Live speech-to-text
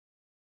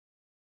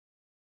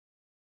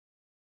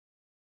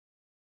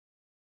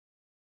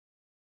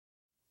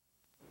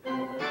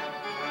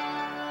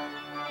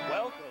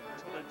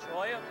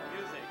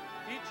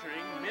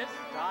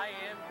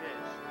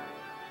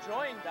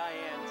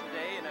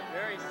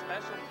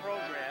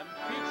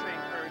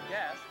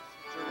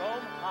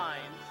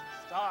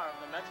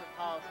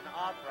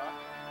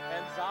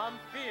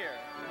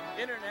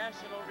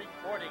international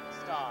recording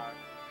star.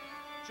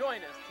 Join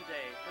us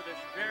today for this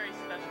very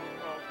special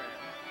program.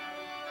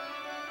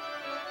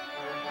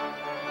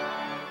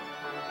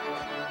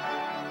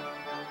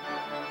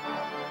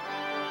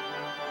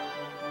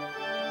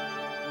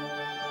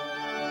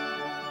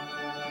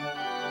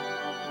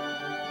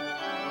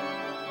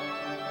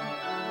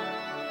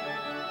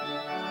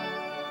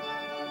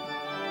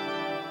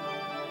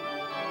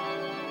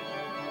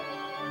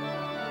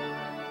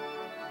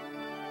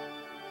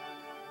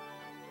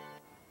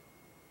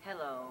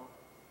 Hello,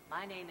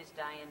 my name is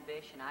Diane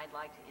Bish, and I'd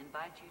like to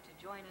invite you to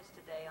join us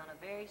today on a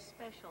very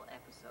special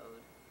episode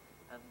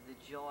of The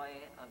Joy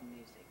of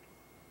Music.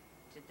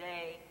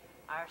 Today,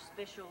 our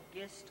special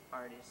guest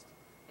artist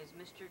is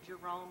Mr.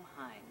 Jerome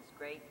Hines,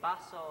 great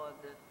basso of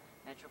the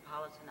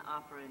Metropolitan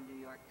Opera in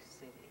New York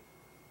City.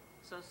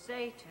 So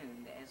stay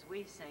tuned as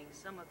we sing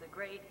some of the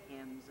great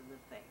hymns of the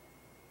faith.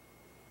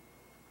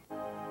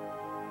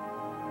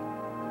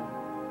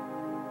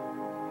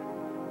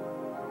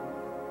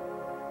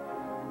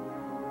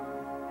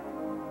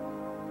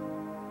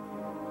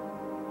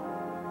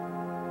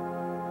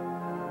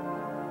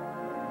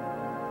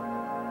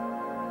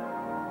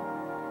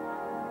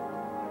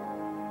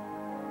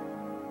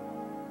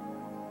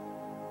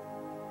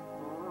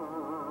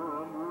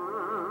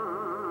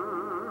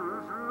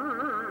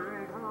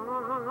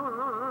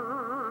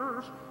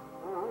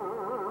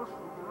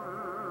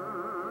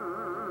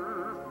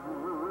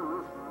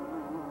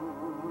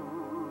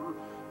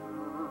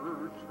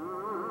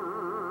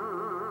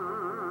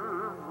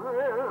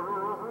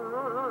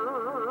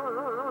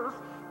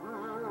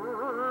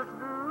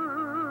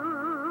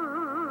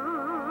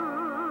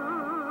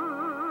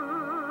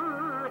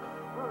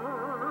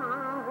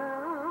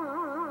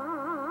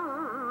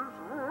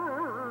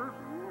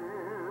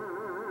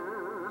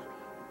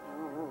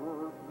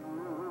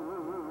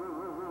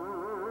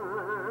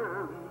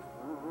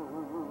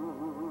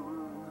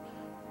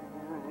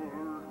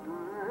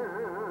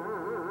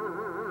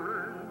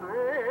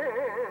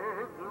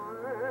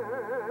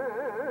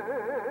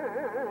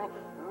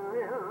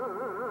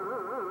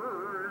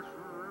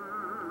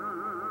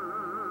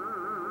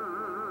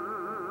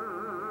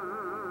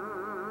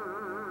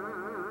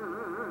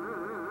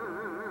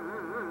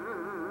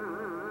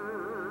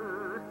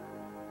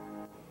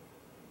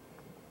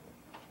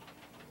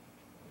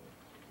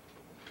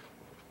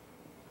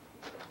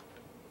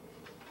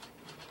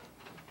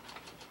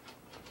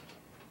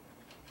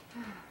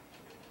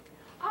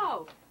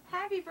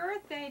 Happy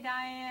birthday,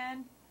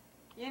 Diane.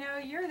 You know,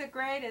 you're the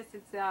greatest.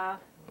 It's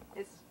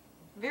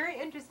very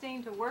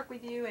interesting to work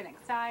with you and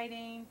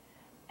exciting.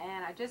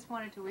 And I just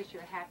wanted to wish you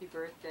a happy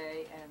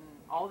birthday and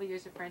all the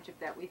years of friendship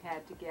that we've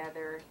had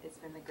together. It's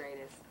been the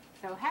greatest.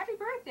 So happy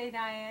birthday,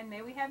 Diane.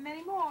 May we have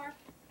many more.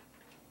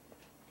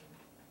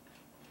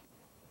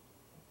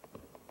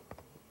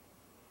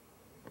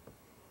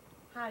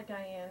 Hi,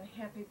 Diane.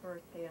 Happy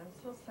birthday. I'm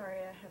so sorry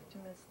I have to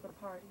miss the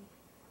party.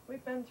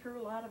 We've been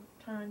through a lot of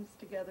times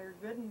together,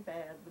 good and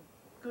bad. The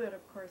good,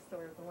 of course,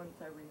 are the ones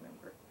I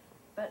remember.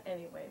 But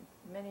anyway,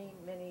 many,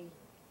 many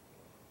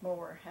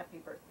more happy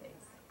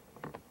birthdays.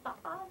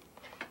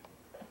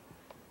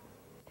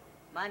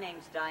 My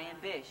name's Diane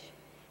Bish,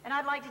 and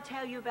I'd like to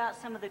tell you about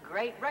some of the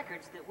great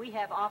records that we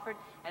have offered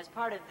as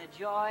part of the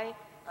Joy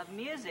of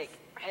Music,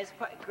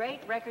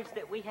 great records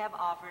that we have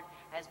offered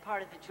as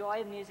part of the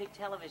Joy of Music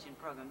television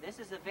program. This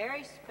is a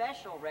very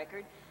special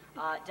record,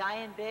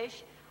 Diane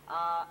Bish,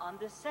 on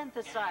the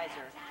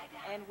synthesizer,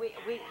 and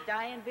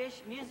Diane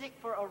Bish, Music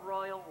for a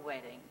Royal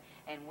Wedding,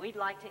 and we'd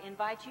like to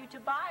invite you to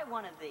buy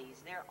one of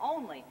these. They're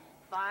only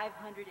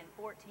 $514.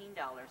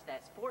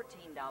 That's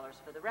 $14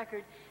 for the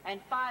record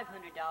and $500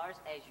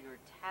 as your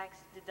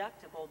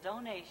tax-deductible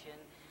donation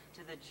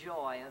to the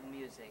Joy of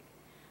Music.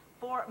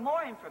 For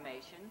more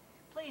information,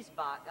 please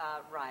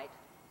write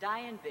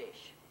Diane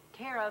Bish,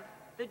 care of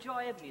the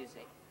Joy of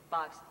Music,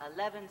 Box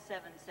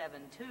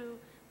 11772,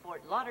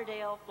 Fort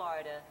Lauderdale,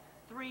 Florida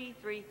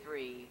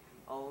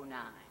 33309.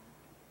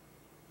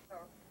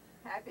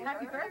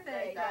 Happy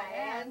birthday,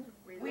 Diane.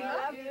 We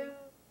love you,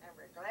 and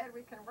we're glad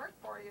we can work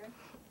for you.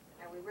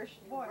 And we wish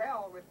you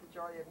well with the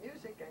Joy of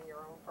Music and your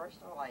own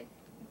personal life.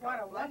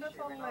 What a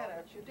wonderful letter.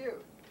 What you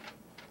do.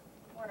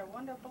 What a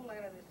wonderful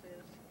letter this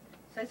is.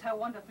 Says how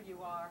wonderful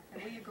you are,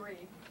 and we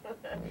agree.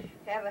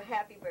 Have a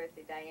happy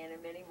birthday, Diane,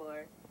 and many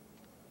more.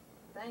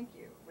 Thank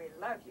you. We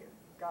love you.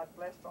 God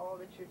bless all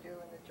that you do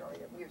in the Joy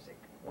of Music.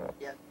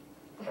 Yes.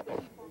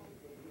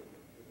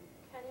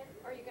 Kenyon,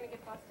 are you going to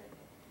get busted?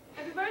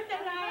 Happy birthday,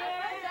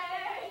 Diane!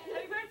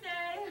 Happy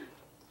birthday!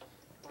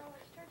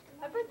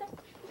 Happy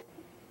birthday!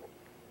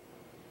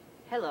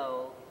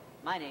 Hello,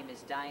 my name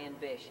is Diane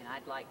Bish, and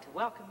I'd like to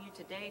welcome you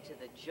today to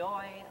the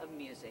Joy of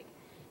Music.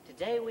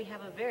 Today we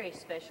have a very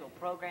special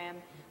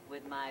program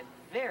with my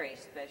very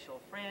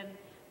special friend,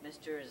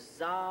 Mr.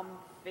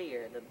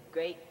 Zamfir, the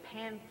great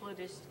pan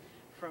flutist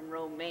from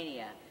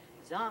Romania.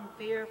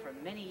 Zamfir, for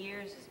many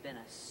years, has been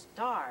a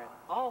star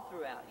all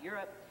throughout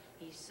Europe.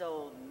 He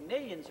sold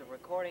millions of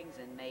recordings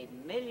and made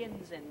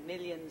millions and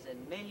millions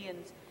and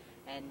millions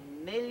and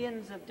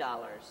millions of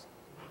dollars.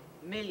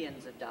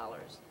 Millions of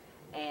dollars.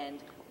 And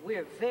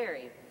we're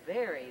very,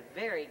 very,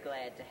 very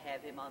glad to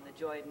have him on the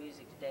Joy of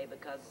Music today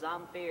because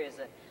Zamfir is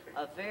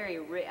a very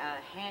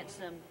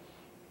handsome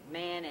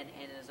man and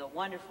is a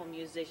wonderful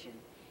musician.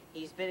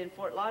 He's been in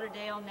Fort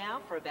Lauderdale now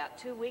for about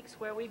 2 weeks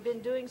where we've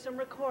been doing some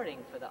recording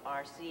for the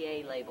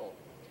RCA label.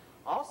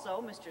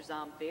 Also, Mr.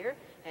 Zamfir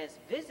has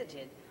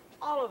visited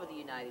all over the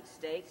United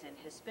States and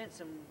has spent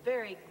some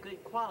very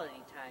good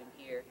quality time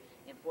here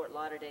in Fort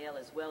Lauderdale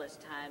as well as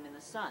time in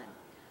the sun.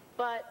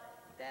 But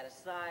that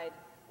aside,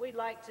 we'd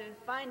like to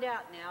find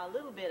out now a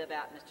little bit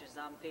about Mr.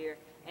 Zamfir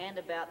and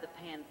about the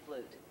pan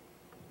flute.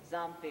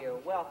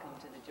 Zamfir, welcome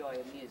to the Joy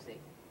of Music.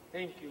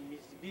 Thank you,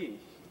 Miss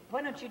Bish.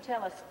 Why don't you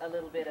tell us a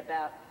little bit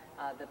about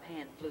the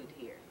pan flute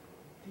here?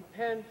 The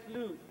pan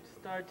flute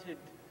started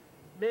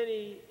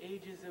many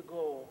ages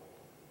ago,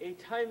 a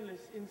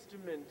timeless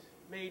instrument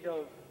made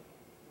of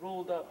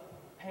rolled up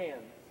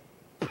pans.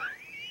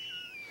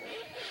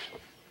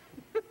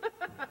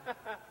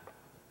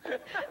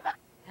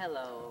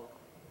 Hello,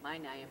 my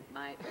name,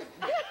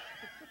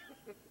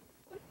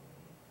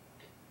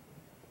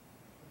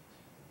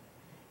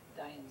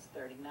 Diane's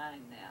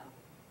 39 now.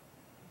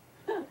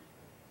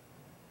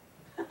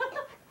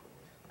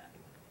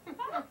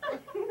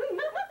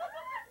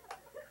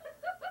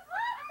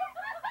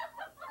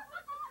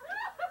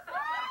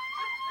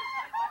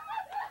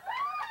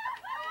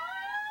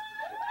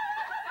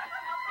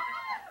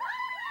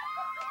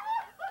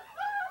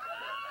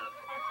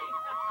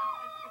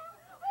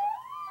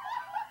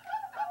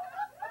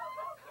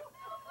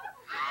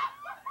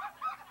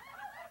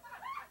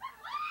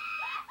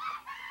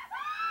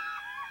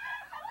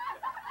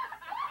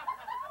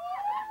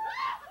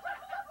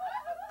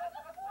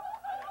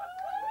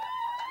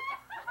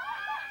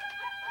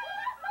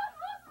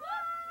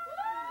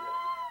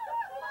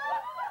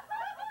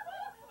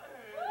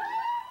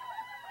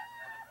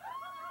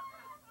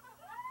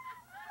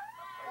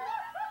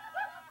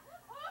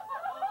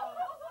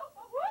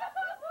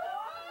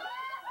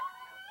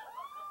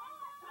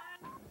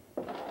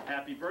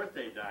 Happy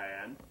birthday,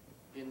 Diane.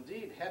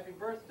 Indeed, happy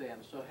birthday.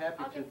 I'm so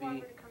happy to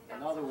be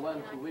another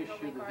one to wish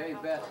you the very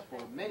best for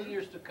many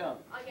years to come.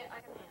 Hi,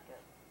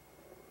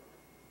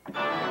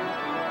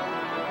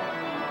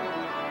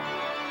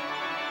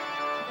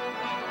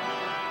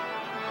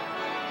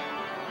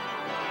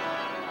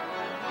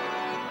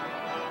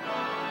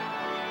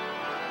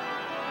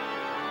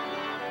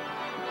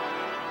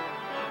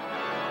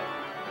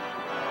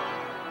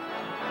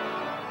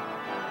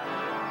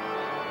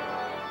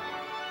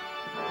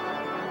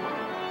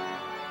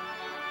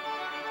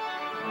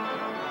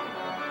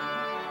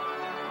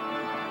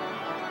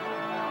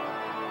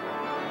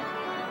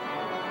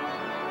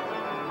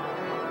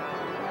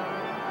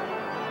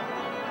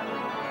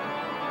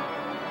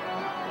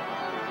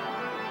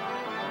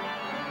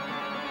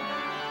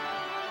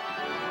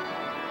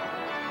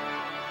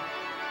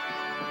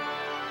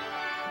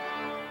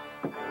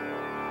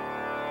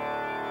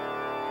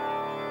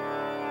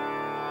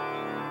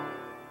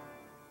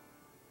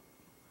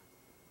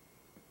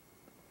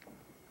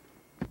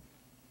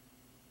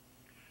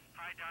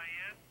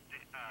 Diane.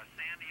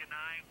 Sandy and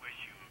I wish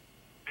you a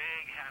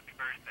big happy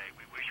birthday.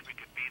 We wish we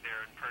could be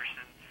there in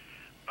person,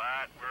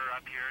 but we're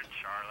up here in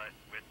Charlotte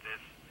with this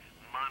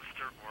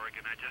monster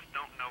organ. I just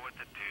don't know what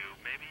to do.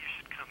 Maybe you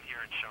should come here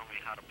and show me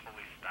how to pull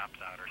these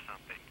stops out or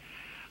something.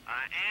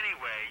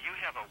 Anyway, you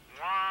have a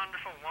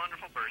wonderful,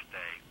 wonderful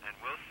birthday, and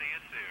we'll see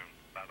you soon.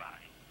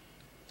 Bye-bye.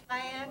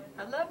 Diane,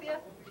 I love you.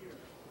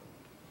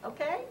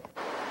 Okay?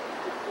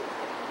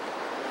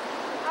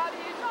 How do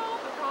you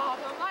solve a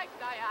problem like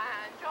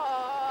Diane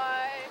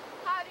Joy?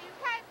 How do you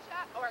catch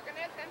an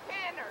organist and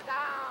pin her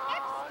down?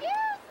 Excuse me!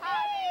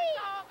 How do you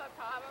solve a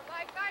problem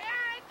like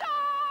Diane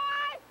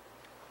Joy?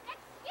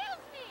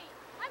 Excuse me!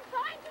 I'm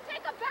trying to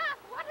take a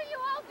bath. What are you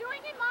all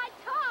doing in my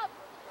tub?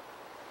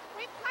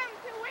 We've come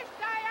to wish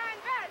Diane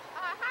Bish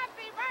a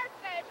happy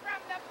birthday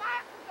from the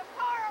box of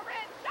coral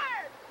red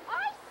shirt.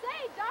 I say,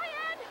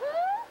 Diane who?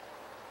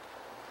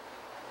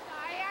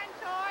 Diane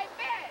Joy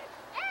Bish.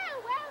 Oh,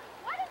 well,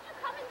 why don't you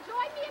come and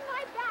join me in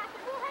my bath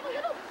and we'll have a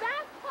little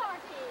bath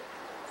party.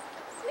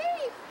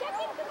 Please, get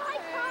into my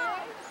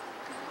tub.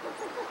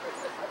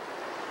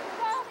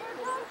 Robert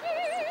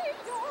McGee,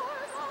 you're the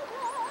one.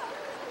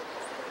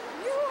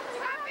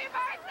 Happy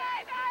birthday,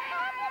 Diane!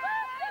 Happy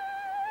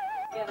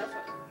birthday! Yeah, that's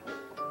what.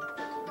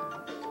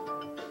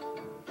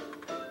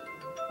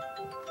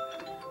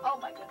 Oh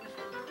my goodness.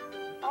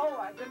 Oh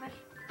my goodness.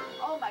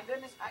 Oh my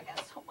goodness. I got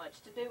so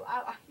much to do.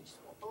 I just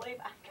won't believe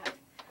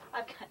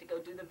I've got to go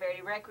do the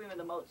Verdi Requiem and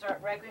the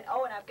Mozart Requiem.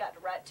 Oh, and I've got to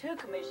write 2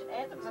 commissioned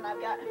anthems, and I've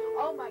got,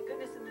 oh my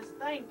goodness, and this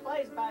thing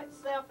plays by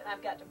itself, and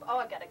I've got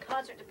a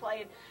concert to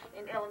play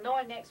in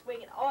Illinois next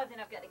week, and then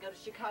I've got to go to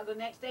Chicago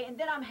next day, and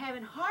then I'm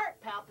having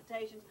heart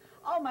palpitations.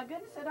 Oh my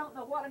goodness, I don't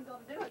know what I'm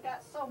going to do. I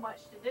got so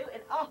much to do,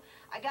 and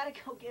I got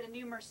to go get a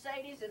new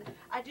Mercedes, and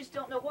I just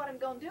don't know what I'm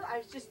going to do.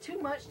 It's just too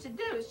much to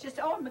do. It's just,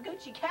 my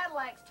Gucci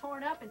Cadillac's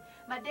torn up, and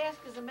my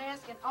desk is a mess,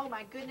 and oh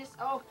my goodness,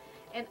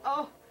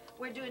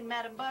 we're doing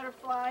Madame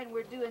Butterfly, and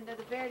we're doing the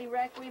Verdi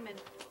Requiem, and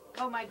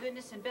Oh my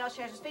goodness, and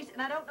Belshazzar's feast,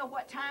 and I don't know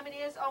what time it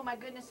is. Oh my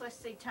goodness, let's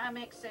see.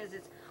 Timex says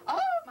it's, oh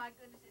my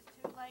goodness, it's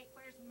too late.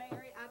 Where's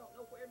Mary? I don't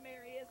know where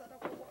Mary is. I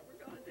don't know what we're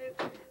gonna do.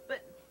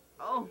 But,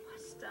 oh, my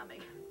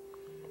stomach.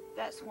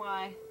 That's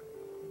why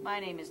my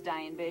name is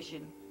Diane Bish,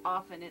 and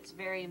often it's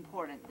very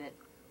important that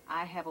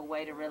I have a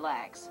way to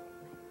relax.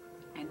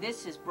 And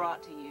this is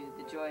brought to you,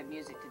 the Joy of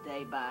Music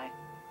today, by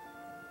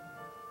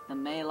the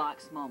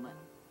Maylocks Moment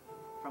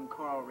from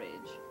Coral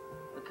Ridge.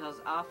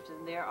 Because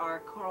often there are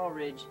Coral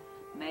Ridge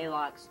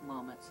Maylocks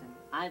moments, and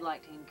I'd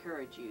like to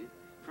encourage you,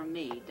 from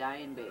me,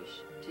 Diane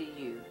Bish, to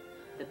you,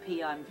 the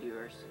Peon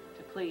viewers,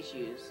 to please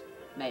use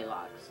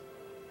Maylocks.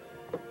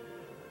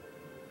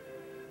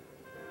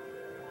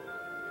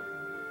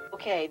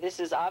 Okay, this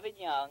is Ovid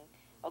Young.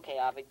 Okay,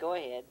 Ovid, go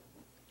ahead.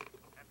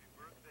 Happy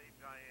birthday,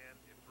 Diane.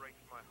 It breaks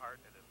my heart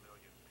in a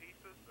million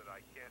pieces that I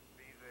can't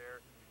be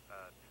there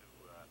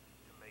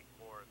to make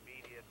more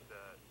immediate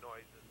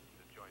noises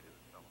to join in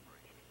the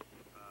celebration.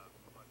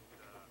 But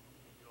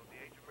you know, the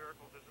age of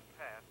miracles isn't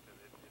past, and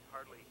it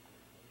hardly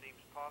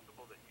seems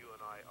possible that you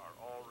and I are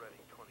already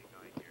 29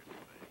 years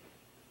of age.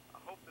 I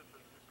hope this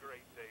is a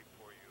great day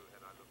for you,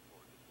 and I look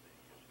forward to seeing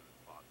you as soon as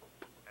possible.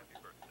 Happy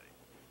birthday.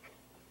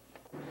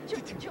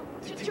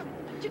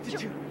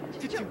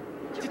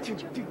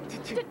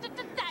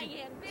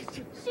 Diane Bish,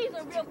 she's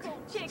a real cool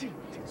chick.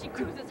 She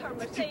cruises her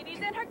Mercedes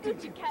and her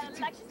Gucci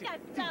Cadillac. She's got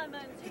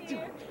diamonds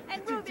here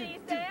and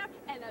rubies there,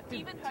 and I've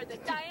even heard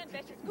that Diane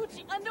Bish is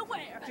Gucci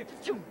underwear.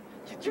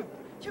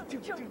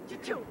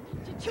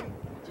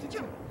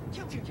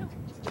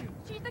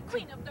 She's the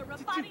queen of the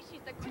Ravati,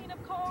 she's the queen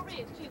of Coral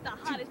Ridge. She's the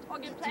hottest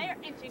organ player,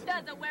 and she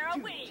doesn't wear a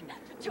wig.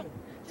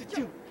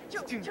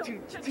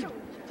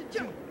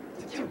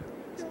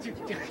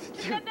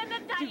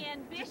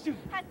 Diane Bish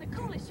has the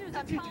coolest shoes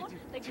I've owned.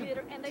 They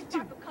glitter and they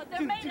sparkle because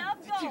they're made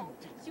of gold.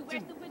 She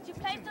wears them when she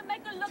plays to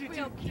make her look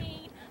real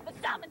keen. But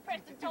Simon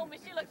Preston told me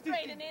she looks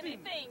great in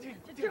anything.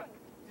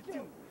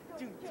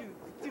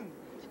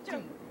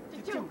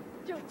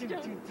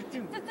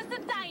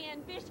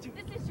 Diane Bish,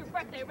 this is your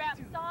birthday rap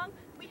song.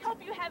 We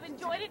hope you have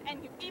enjoyed it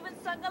and you've even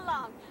sung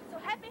along. So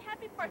happy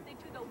birthday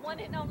to the one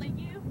and only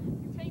you.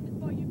 You're famous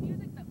for your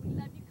music, but we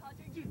love you cause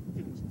you're you.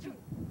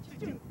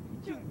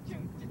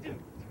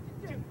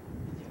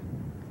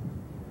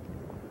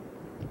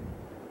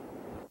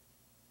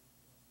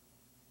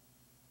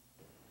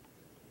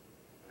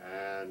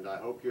 And I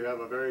hope you have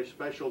a very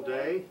special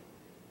day.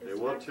 They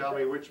won't tell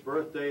me which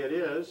birthday it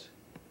is,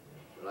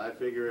 but I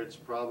figure it's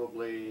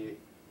probably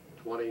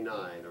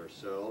 29 or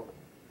so,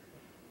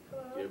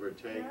 give or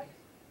take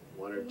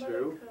 1 or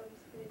 2.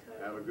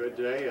 Have a good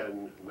day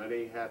and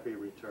many happy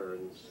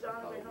returns.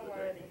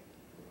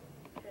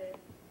 Okay,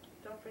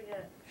 don't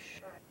forget.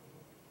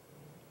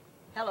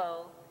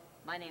 Hello,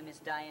 my name is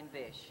Diane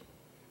Bish,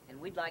 and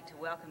we'd like to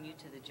welcome you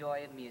to the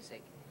Joy of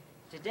Music.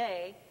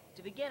 Today,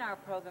 to begin our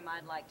program,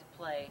 I'd like to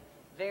play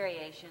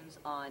variations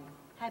on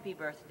Happy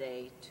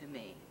Birthday to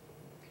Me.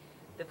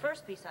 The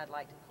first piece I'd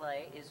like to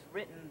play is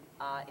written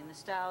in the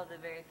style of the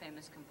very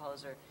famous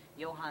composer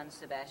Johann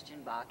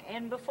Sebastian Bach.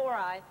 And before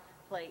I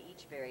play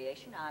each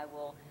variation, I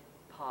will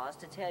pause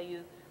to tell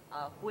you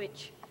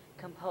which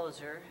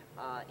composer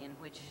in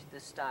which the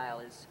style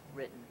is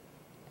written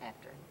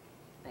after.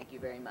 Thank you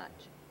very much.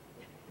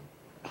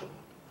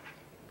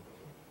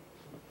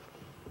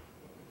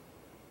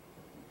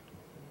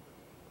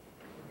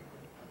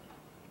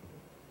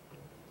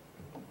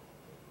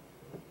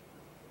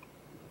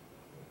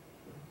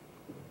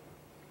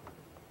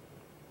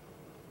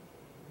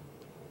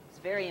 It's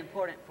very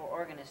important for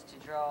organists to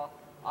draw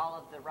all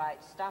of the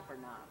right stopper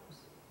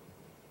knobs.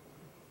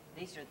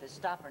 These are the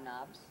stopper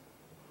knobs.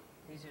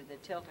 These are the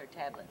tilter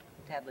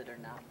tablature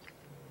knobs.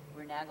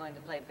 We're now going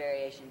to play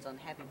variations on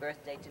Happy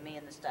Birthday to Me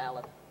in the style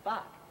of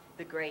Bach,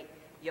 the great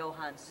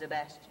Johann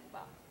Sebastian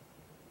Bach.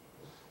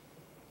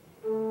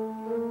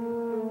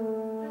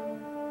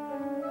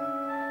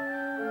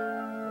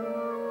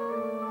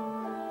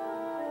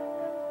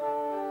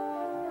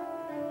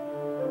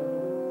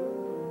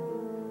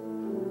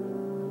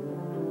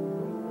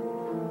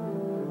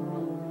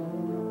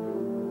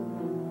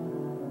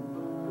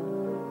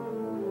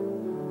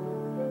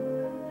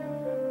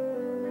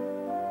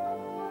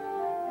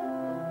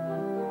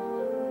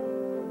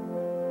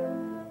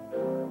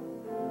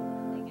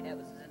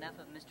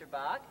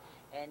 Bach,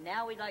 and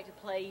now we'd like to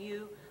play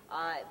you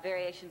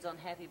variations on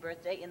Happy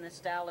Birthday in the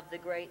style of the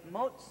great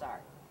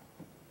Mozart.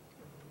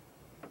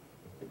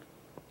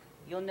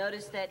 You'll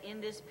notice that in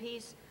this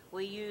piece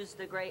we use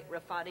the great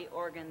Rafati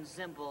organ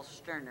Zimbel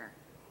Sterner.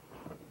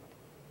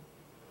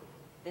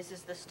 This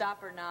is the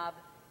stopper knob.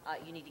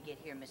 You need to get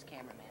here, Miss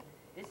Cameraman.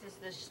 This is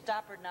the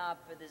stopper knob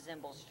for the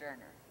Zimbel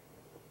Sterner.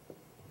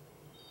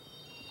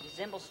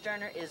 The Zimbel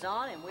Sterner is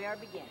on, and we are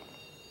beginning.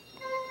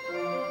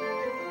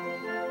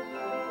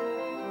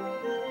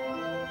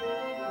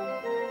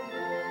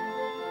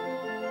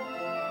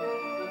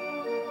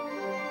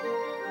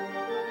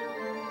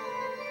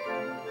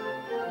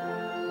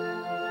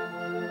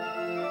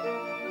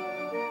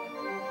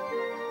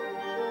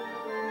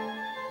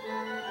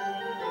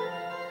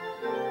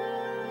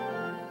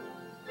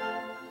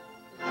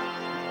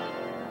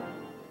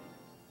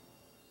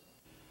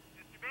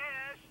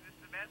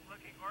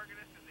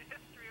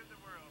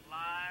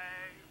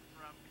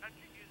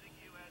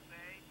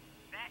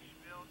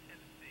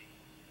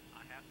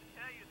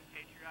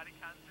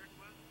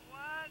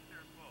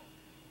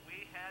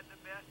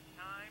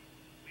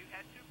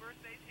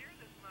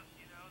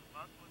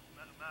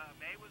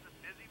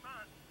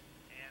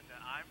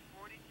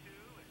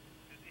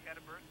 had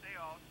a birthday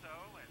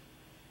also,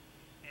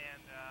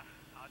 and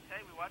I'll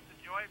tell you, we watch the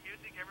Joy of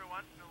Music every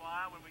once in a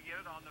while when we get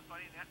it on the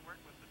Funny Network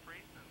with the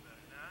priests and the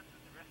nuns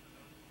and the rest of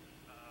those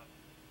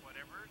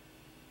whatevers,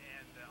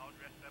 and all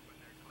dressed up in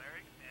their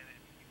clerics, and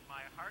my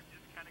heart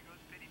just kind of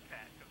goes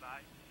pity-pat,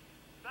 because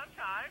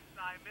sometimes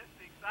I miss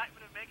the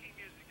excitement of making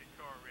music at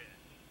Coral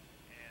Ridge,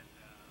 and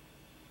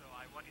so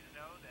I want you to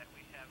know that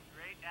we have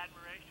great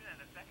admiration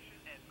and affection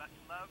and much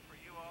love for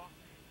you all,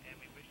 and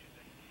we wish you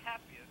the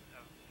happiest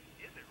of,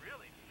 is it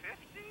really 50?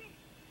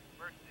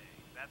 Birthday.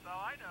 That's all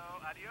I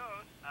know.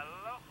 Adios.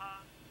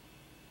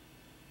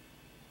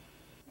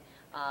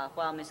 Aloha.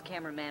 While Miss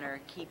Cameramanner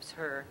keeps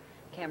her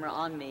camera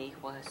on me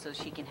so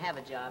she can have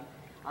a job,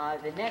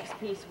 the next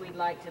piece we'd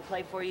like to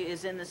play for you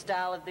is in the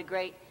style of the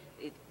great,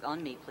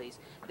 on me please,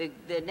 the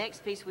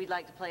next piece we'd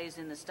like to play is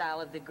in the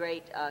style of the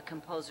great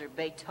composer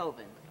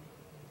Beethoven.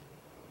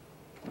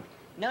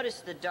 Notice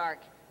the dark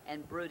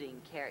and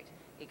brooding character,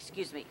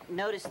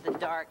 notice the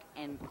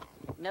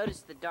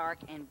dark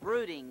and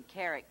brooding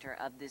character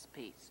of this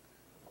piece.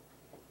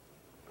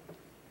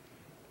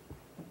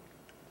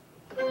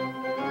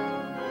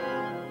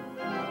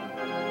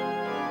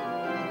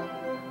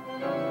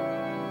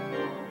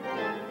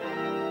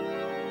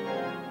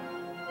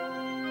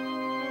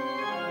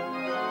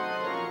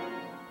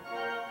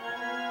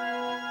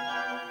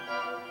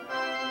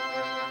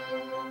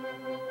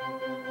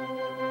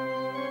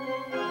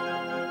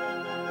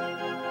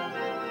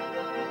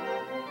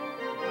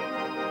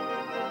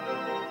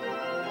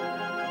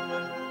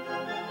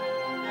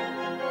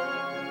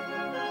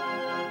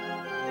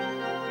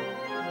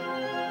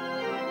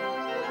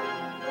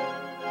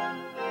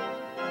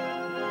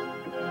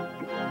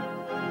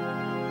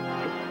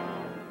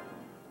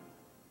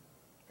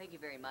 Thank you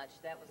very much.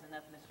 That was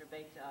enough, Mr.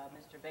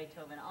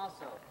 Beethoven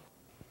also.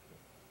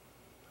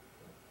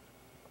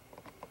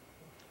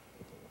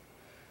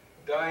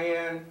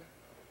 Diane,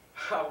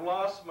 I've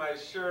lost my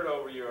shirt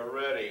over you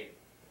already.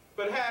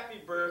 But happy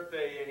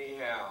birthday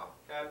anyhow.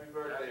 Happy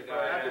birthday,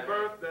 Diane. Happy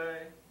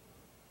birthday.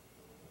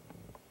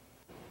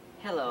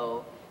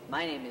 Hello,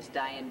 my name is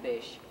Diane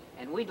Bish,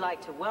 and we'd like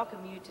to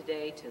welcome you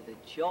today to the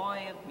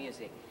Joy of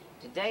Music.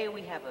 Today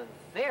we have a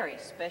very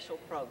special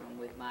program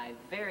with my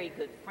very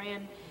good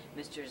friend,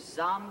 Mr.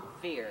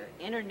 Zamfir,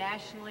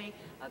 internationally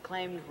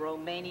acclaimed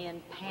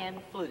Romanian pan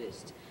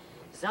flutist.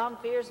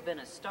 Zamfir's been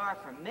a star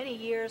for many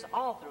years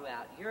all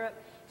throughout Europe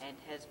and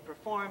has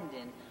performed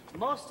in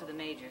most of the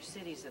major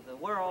cities of the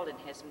world and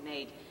has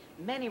made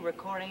many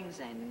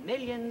recordings and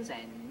millions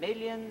and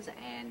millions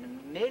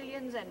and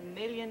millions and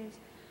millions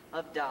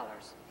of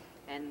dollars.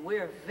 And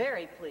we're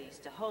very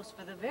pleased to host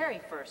for the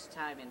very first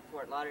time in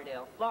Fort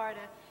Lauderdale,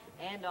 Florida,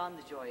 and on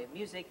the Joy of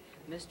Music,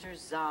 Mr.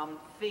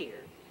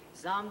 Zamfir.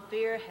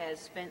 Zamfir has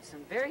spent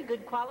some very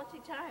good quality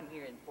time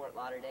here in Fort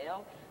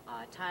Lauderdale,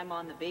 time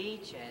on the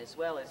beach as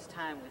well as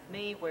time with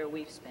me where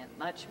we've spent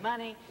much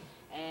money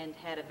and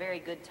had a very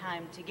good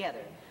time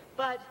together.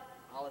 But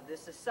all of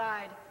this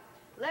aside,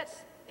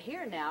 let's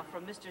hear now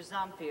from Mr.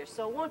 Zamfir.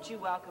 So won't you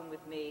welcome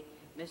with me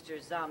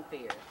Mr.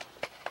 Zamfir.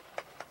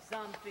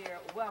 Zamfir,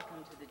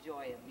 welcome to the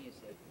Joy of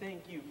Music.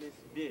 Thank you, Miss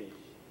Bish.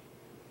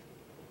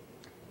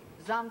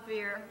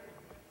 Zamfir,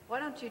 why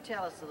don't you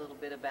tell us a little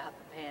bit about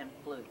the pan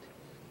flute?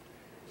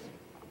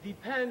 The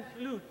pan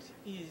flute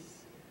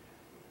is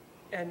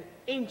an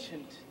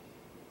ancient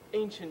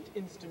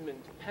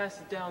instrument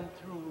passed down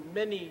through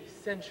many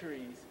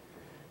centuries,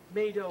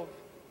 made of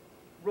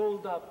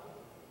rolled up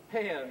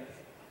pans.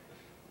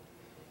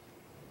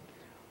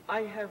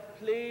 I have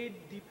played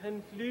the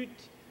pan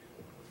flute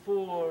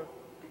for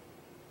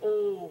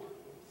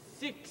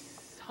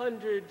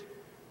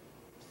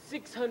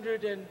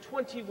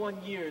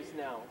 621 years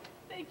now.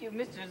 Thank you,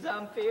 Mr.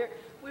 Zamfir.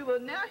 We will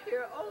now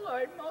hear, O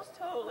Lord, most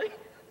holy.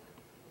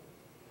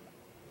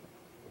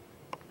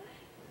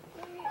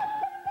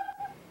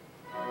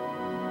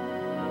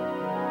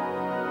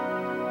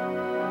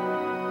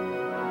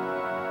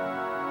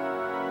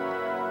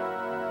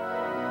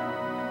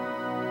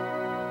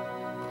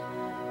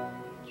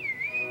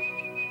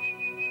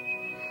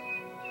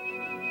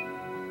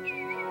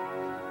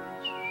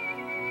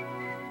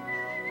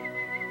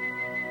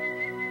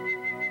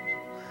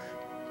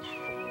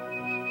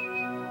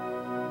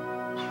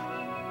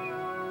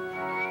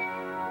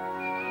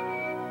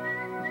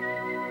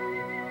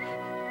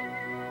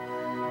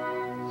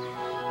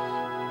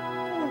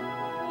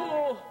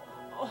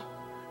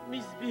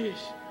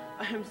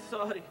 I am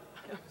sorry,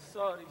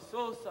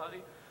 so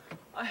sorry.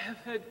 I have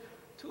had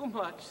too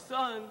much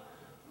sun.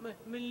 My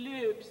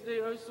lips, they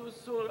are so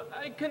sore.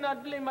 I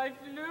cannot play my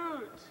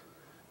flute.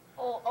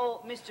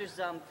 Oh, Mr.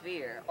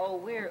 Zamfir. Oh,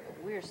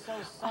 we're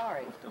so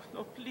sorry.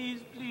 No,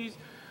 please.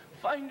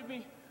 Find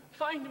me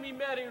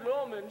Mary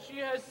Roman. She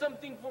has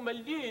something for my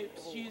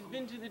lips. She's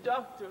been to the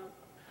doctor.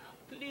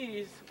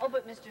 Please. Oh,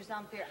 but Mr.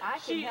 Zamfir, I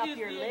can help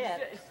your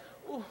lips.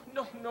 Oh,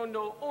 no,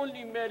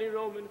 only Mary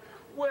Roman.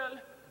 Well,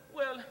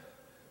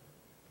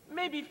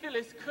 maybe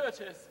Phyllis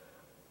Curtis.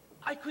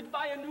 I could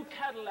buy a new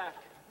Cadillac.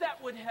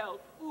 That would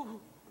help. Ooh.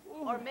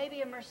 Or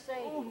maybe a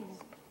Mercedes.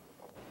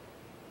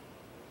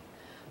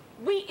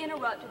 We we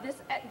interrupt this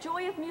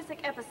Joy of Music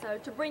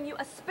episode to bring you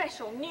a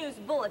special news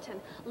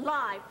bulletin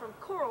live from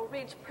Coral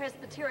Ridge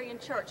Presbyterian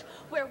Church,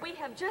 where we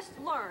have just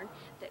learned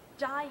that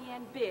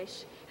Diane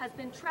Bish has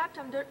been trapped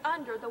under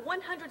the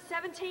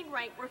 117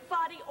 rank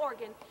Rafati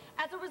organ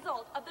as a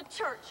result of the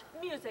church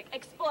music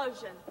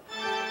explosion.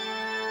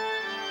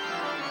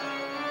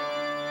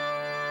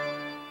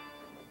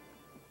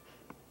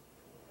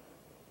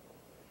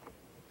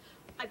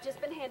 I've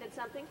just been handed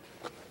something.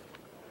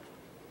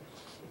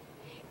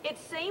 It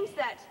seems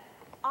that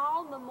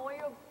all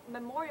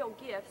memorial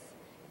gifts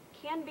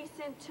can be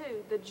sent to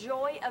the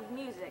Joy of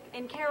Music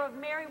in care of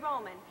Mary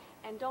Roman.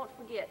 And don't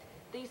forget,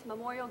 these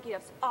memorial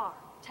gifts are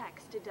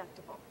tax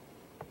deductible.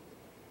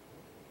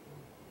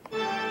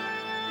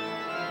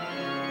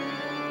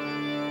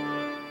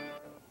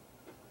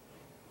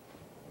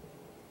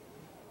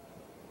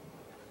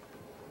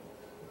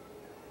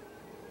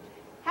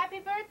 Happy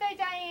birthday,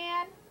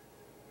 Diane.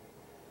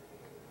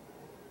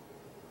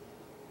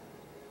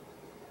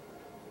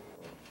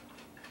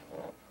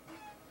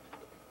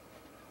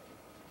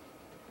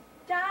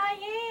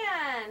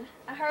 Diane,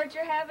 I heard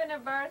you're having a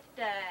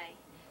birthday.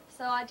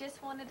 So I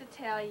just wanted to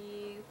tell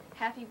you,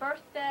 happy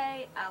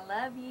birthday, I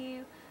love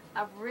you.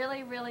 I've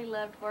really, really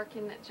loved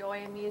working at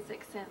Joy of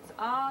Music since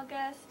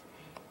August,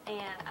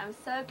 and I'm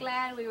so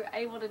glad we were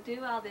able to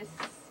do all this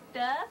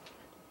stuff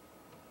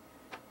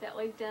that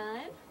we've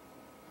done.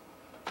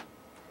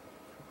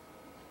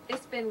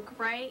 It's been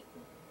great,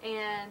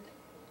 and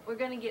we're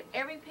going to get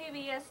every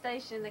PBS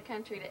station in the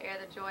country to air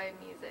the Joy of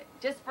Music,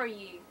 just for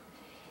you.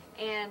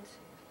 And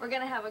we're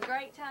going to have a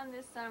great time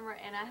this summer,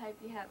 and I hope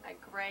you have a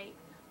great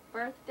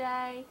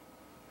birthday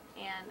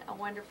and a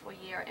wonderful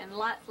year, and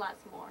lots,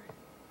 lots more.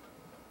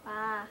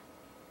 Bye.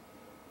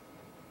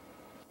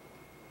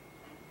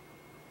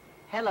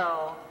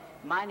 Hello,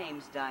 my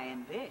name's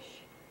Diane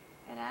Bish,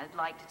 and I'd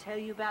like to tell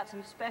you about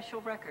some special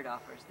record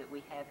offers that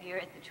we have here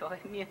at the Joy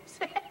of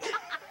Music.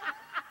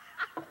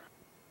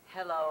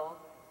 Hello,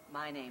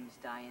 my name's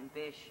Diane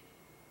Bish,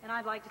 and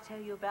I'd like to tell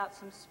you about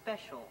some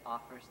special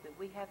offers that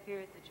we have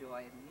here at the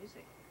Joy of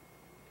Music.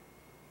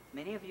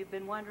 Many of you have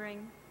been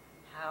wondering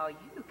how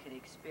you can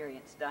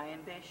experience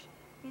Diane Bish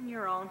in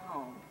your own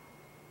home.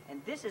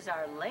 And this is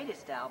our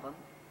latest album,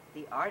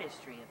 The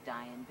Artistry of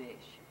Diane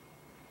Bish.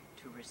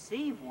 To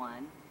receive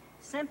one,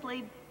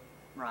 simply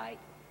write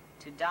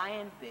to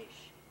Diane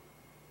Bish,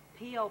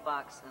 P.O.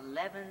 Box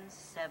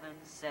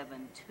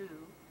 11772,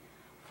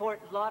 Fort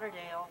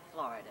Lauderdale,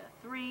 Florida,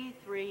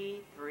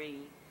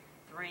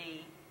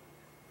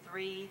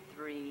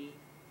 3333339.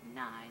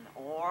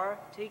 Or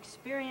to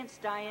experience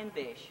Diane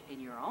Bish in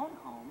your own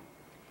home,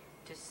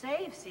 to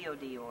save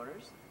COD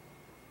orders,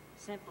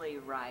 simply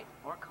write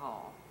or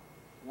call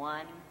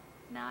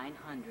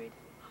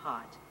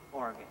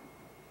 1-900-HOT-ORGAN.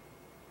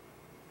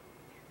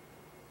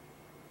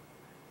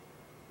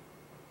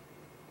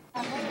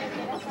 Happy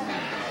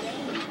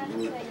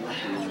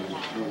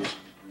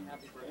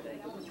birthday.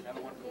 Have a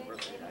wonderful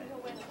birthday, Diane.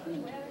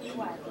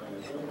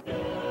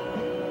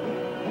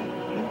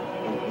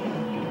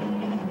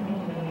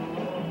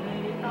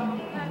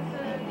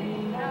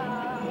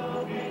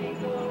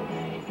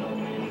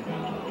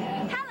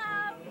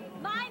 Hello,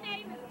 my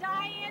name is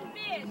Diane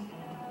Bish.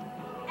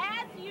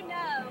 As you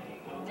know,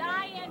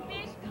 Diane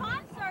Bish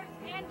Concerts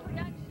and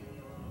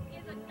Productions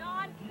is a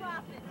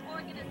non-profit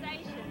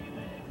organization.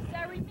 So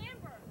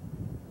remember,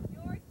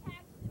 your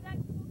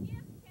tax-deductible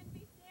gifts can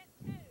be sent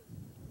to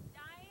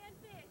Diane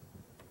Bish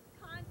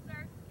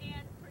Concerts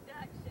and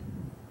Productions.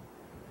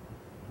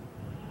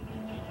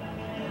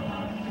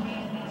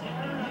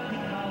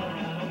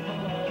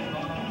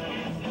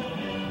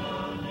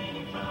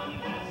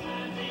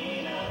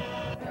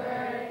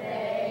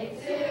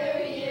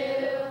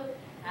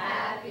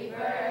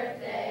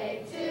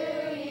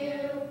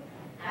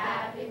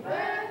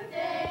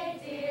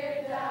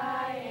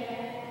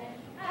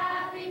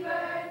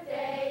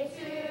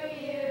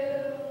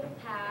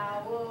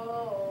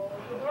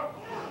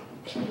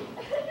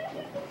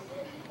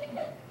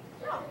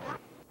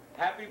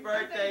 Happy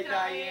birthday,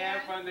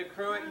 Diane, from the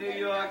crew at New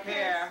York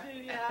Hair.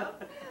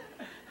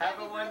 Have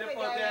a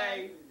wonderful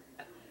day.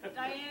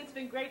 Diane, it's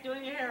been great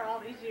doing your hair all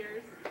these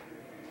years.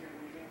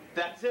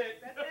 That's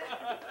it.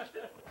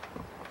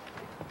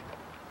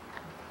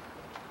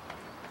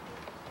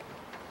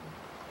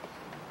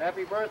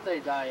 Happy birthday,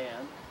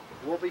 Diane.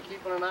 We'll be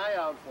keeping an eye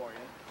out for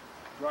you.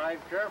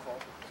 Drive careful.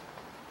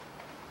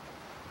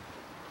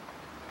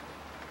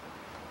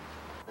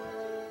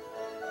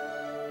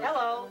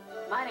 Hello,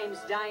 my name's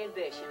Diane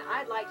Bish, and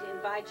I'd like to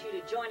invite you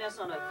to join us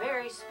on a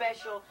very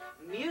special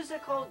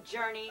musical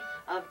journey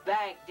of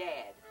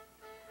Baghdad.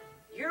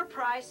 Your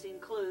price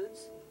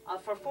includes,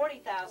 for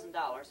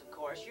 $40,000, of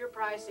course, your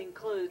price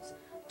includes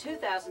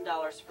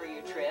 $2,000 for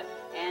your trip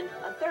and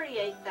a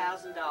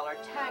 $38,000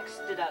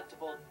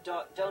 tax-deductible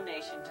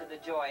donation to the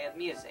Joy of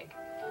Music.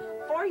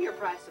 For your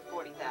price of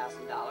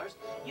 $40,000,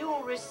 you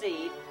will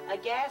receive a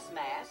gas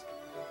mask,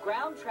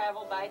 ground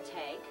travel by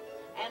tank,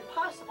 and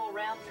possible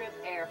round-trip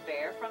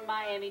airfare from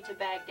Miami to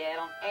Baghdad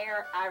on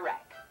Air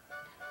Iraq.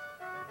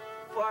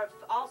 For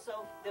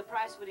Also, the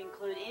price would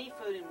include any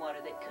food and water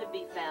that could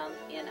be found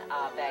in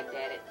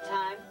Baghdad at the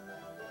time.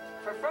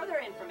 For further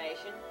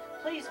information,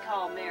 please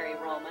call Mary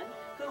Roman,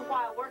 who,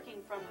 while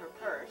working from her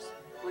purse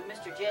with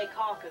Mr. J.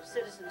 Calk of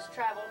Citizens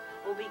Travel,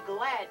 will be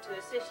glad to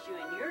assist you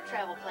in your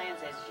travel plans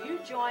as you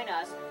join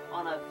us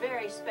on a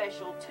very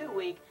special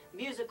 2-week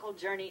musical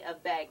journey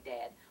of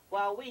Baghdad,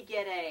 while we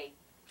get a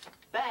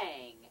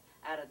bang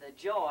out of the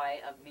joy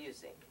of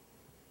music.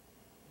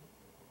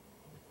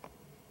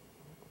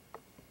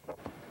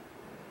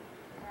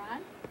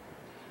 Ron,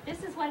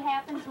 this is what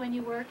happens when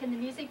you work in the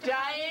music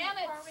department. Diane,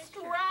 it's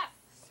stress.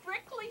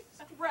 Strictly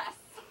stress.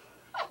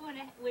 I want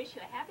to wish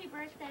you a happy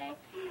birthday,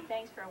 and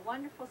thanks for a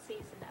wonderful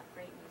season of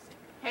great music.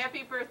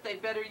 Happy birthday,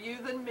 better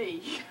you than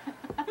me.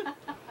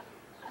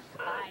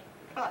 Bye.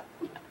 Cut.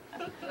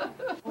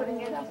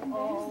 Putting it up and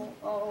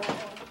down.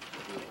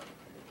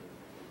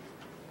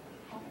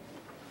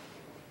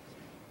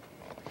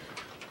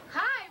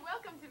 Hi,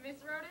 welcome to Miss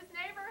Rhoda's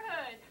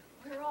neighborhood.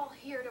 We're all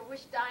here to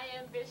wish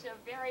Diane Bish a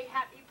very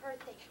happy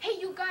birthday. Hey,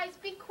 you guys,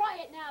 be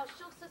quiet now.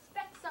 She'll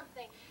suspect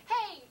something.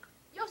 Hey,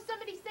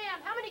 Yosemite Sam,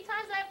 how many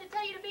times do I have to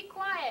tell you to be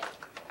quiet?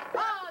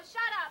 Oh,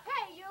 shut up.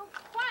 Hey, you.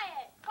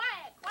 Quiet,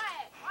 quiet,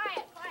 quiet,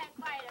 quiet, quiet,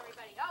 quiet,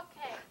 everybody.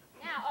 Okay.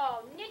 Now,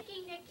 oh,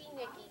 Nicky, Nicky,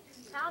 Nicky.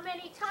 How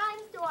many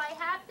times do I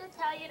have to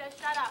tell you to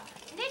shut up?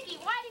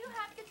 Nicky, why do you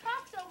have to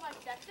talk so much?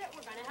 That's it.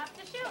 We're going to have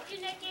to shoot you,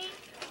 Nicky.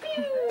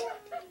 Pew!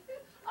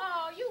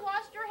 Oh, you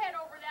lost your head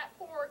over that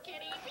poor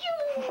kitty.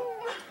 Pew!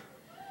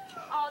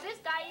 Oh, this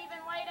guy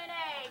even laid an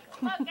egg.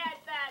 Look at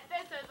that.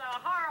 This is a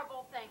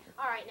horrible thing.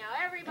 All right, now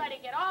everybody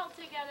get all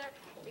together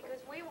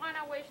because we want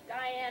to wish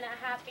Diane a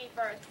happy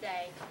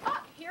birthday. Oh,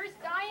 here's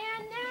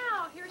Diane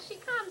now. Here she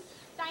comes.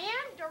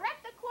 Diane,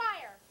 direct the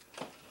choir.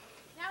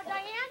 Now,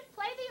 Diane,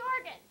 play the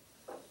organ.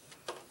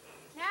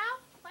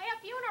 Now, play a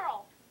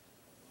funeral.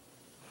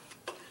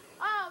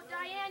 Oh,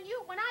 Diane,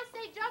 when I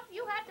say jump,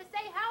 you have to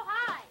say how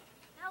high.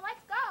 Now,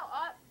 let's go.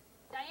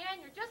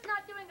 Diane, you're just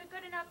not doing a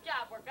good enough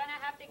job. We're going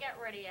to have to get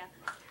rid of you.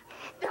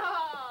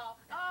 Oh,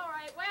 all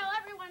right. Well,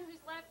 everyone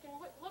who's left can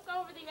look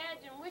over the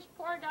edge and wish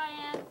poor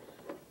Diane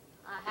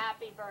a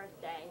happy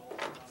birthday.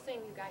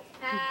 Sing, you guys.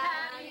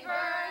 Happy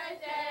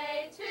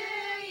birthday to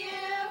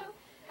you.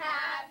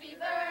 Happy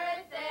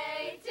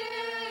birthday to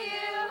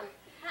you.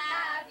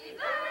 Happy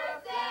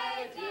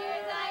birthday,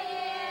 dear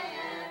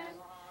Diane.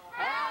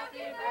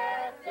 Happy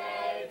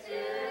birthday to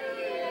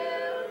you.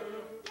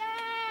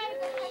 Yay!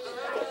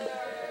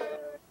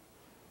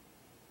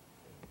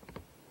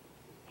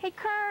 Hey,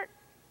 Kurt,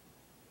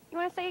 you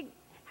want to say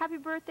happy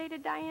birthday to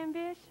Diane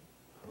Bish?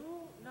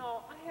 Who?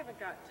 No, I haven't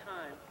got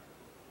time.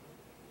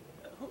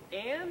 Who?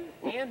 Ann?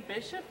 Ann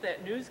Bishop,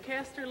 that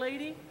newscaster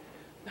lady?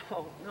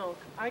 No,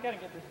 I gotta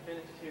get this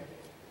finished here.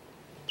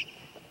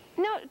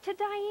 No, to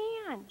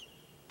Diane.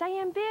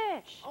 Diane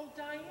Bish. Oh,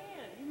 Diane.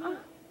 You mean,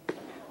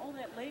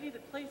 that lady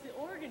that plays the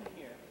organ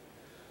here.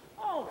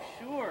 Oh,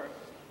 sure.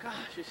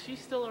 Gosh, is she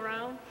still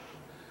around?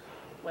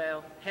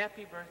 Well,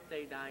 happy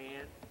birthday,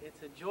 Diane.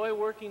 It's a joy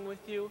working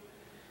with you,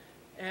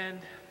 and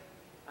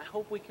I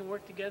hope we can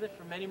work together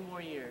for many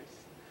more years.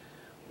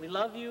 We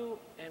love you,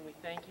 and we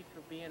thank you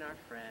for being our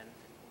friend.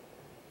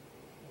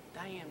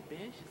 Diane Bish?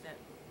 Is that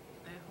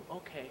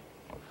okay.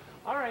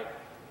 All right.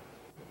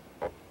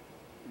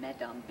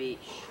 Madame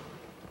Bish,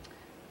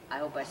 I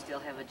hope I still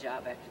have a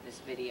job after this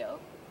video.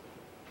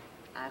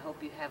 I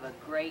hope you have a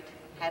great,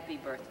 happy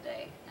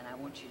birthday, and I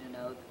want you to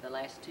know that the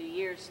last 2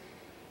 years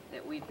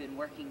that we've been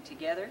working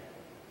together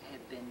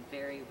have been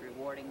very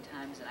rewarding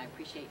times, and I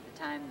appreciate the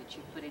time that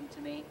you put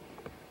into me,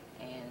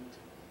 and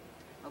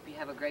hope you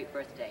have a great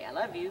birthday. I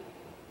love you.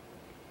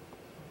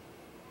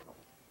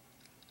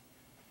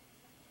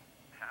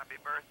 Happy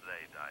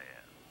birthday,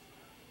 Diane.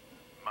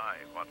 My,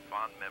 what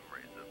fond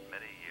memories of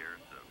many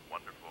years of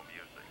wonderful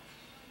music.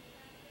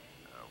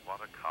 What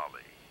a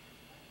colleague.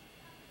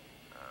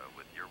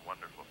 With your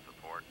wonderful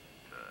support,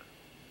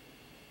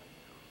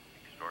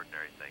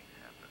 extraordinary things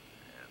happen.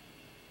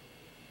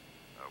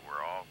 And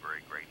we're all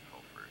very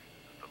grateful for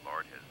that the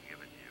Lord has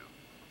given you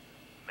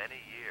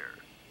many years,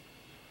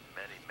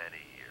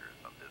 many years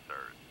on this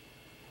earth.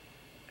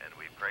 And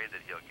we pray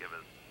that He'll give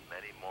us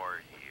many more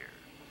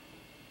years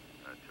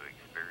to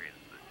experience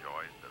the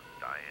joys of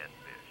Diane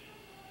Bish.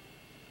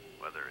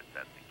 Whether it's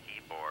at the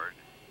keyboard,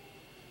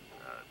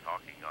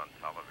 talking on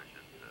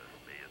television to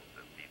millions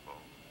of people,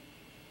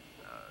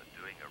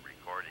 doing a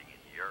recording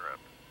in Europe,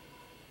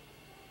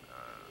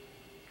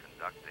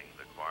 conducting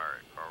the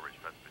choir at Coleridge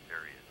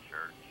Presbyterian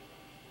Church,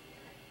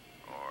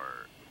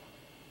 or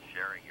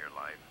sharing your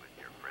life with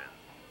your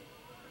friends,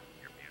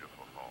 your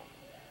beautiful home.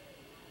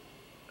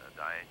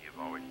 Diane,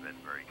 you've always been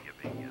very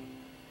giving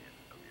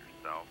of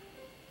yourself,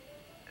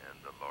 and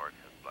the Lord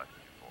has blessed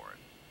you for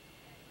it.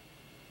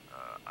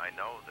 I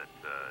know that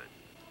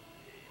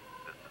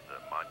this is a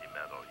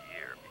monumental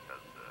year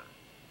because,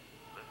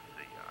 let's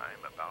see,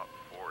 I'm about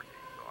 40,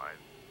 so and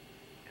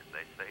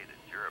they say that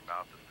you're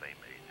about the same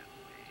age as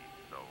me,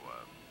 so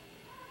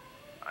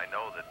I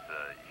know that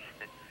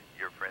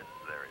your friends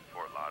there in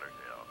Fort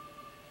Lauderdale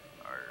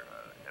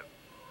have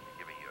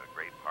giving you a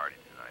great party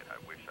tonight.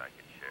 I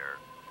could share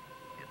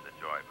in the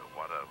joy, but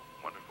what a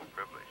wonderful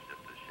privilege just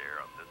to share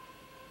on this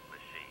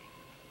machine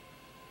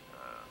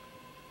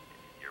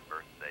your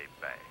birthday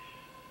bash.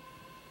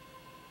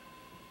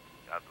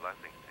 God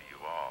blessings to you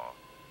all.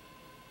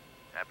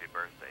 Happy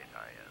birthday,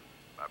 Diane.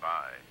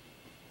 Bye-bye.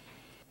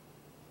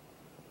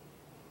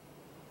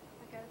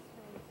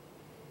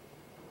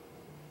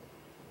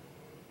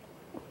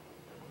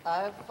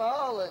 I've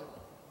fallen,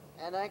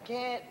 and I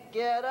can't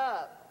get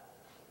up.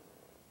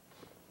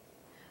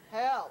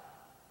 Help.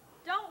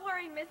 Don't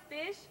worry, Miss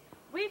Bish.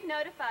 We've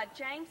notified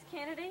James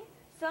Kennedy,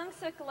 Sung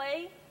Suk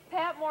Lee,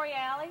 Pat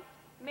Moriali,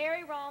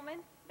 Mary Roman,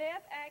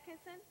 Beth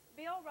Atkinson,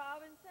 Bill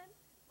Robinson,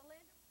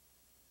 Melinda...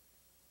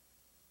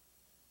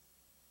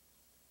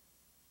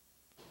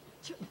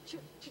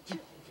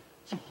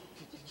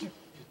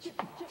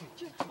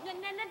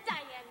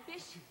 Diane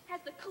Bish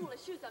has the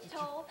coolest shoes, I'm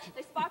told.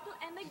 They sparkle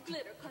and they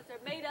glitter because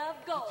they're made of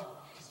gold.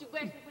 She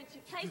wears it when she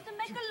plays to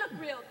make her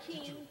look real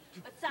keen.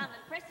 But Simon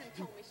Preston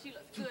told me she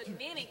looks good in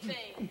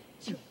anything.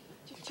 Sister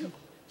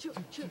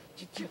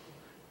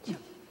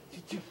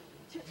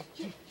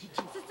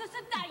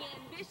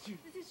Diane Bish,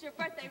 this is your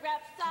birthday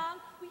rap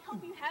song. We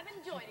hope you have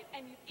enjoyed it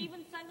and you've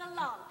even sung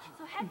along.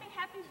 So happy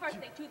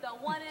birthday to the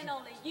one and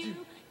only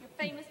you. You're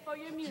famous for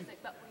your music,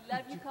 but we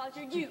love you because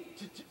you're you.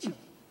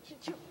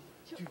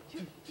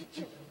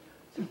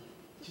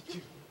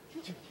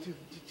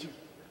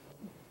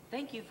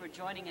 Thank you for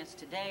joining us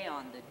today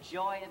on The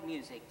Joy of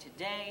Music.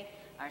 Today,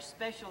 our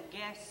special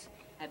guests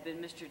have been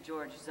Mr.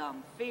 George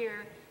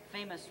Zamfir,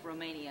 famous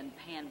Romanian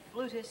pan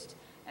flutist,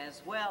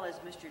 as well as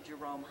Mr.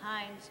 Jerome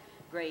Hines,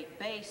 great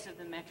bass of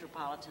the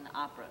Metropolitan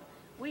Opera.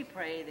 We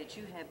pray that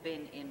you have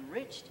been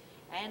enriched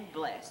and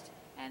blessed,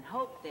 and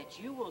hope that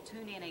you will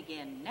tune in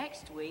again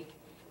next week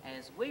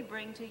as we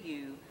bring to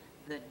you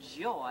the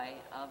joy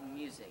of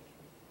music.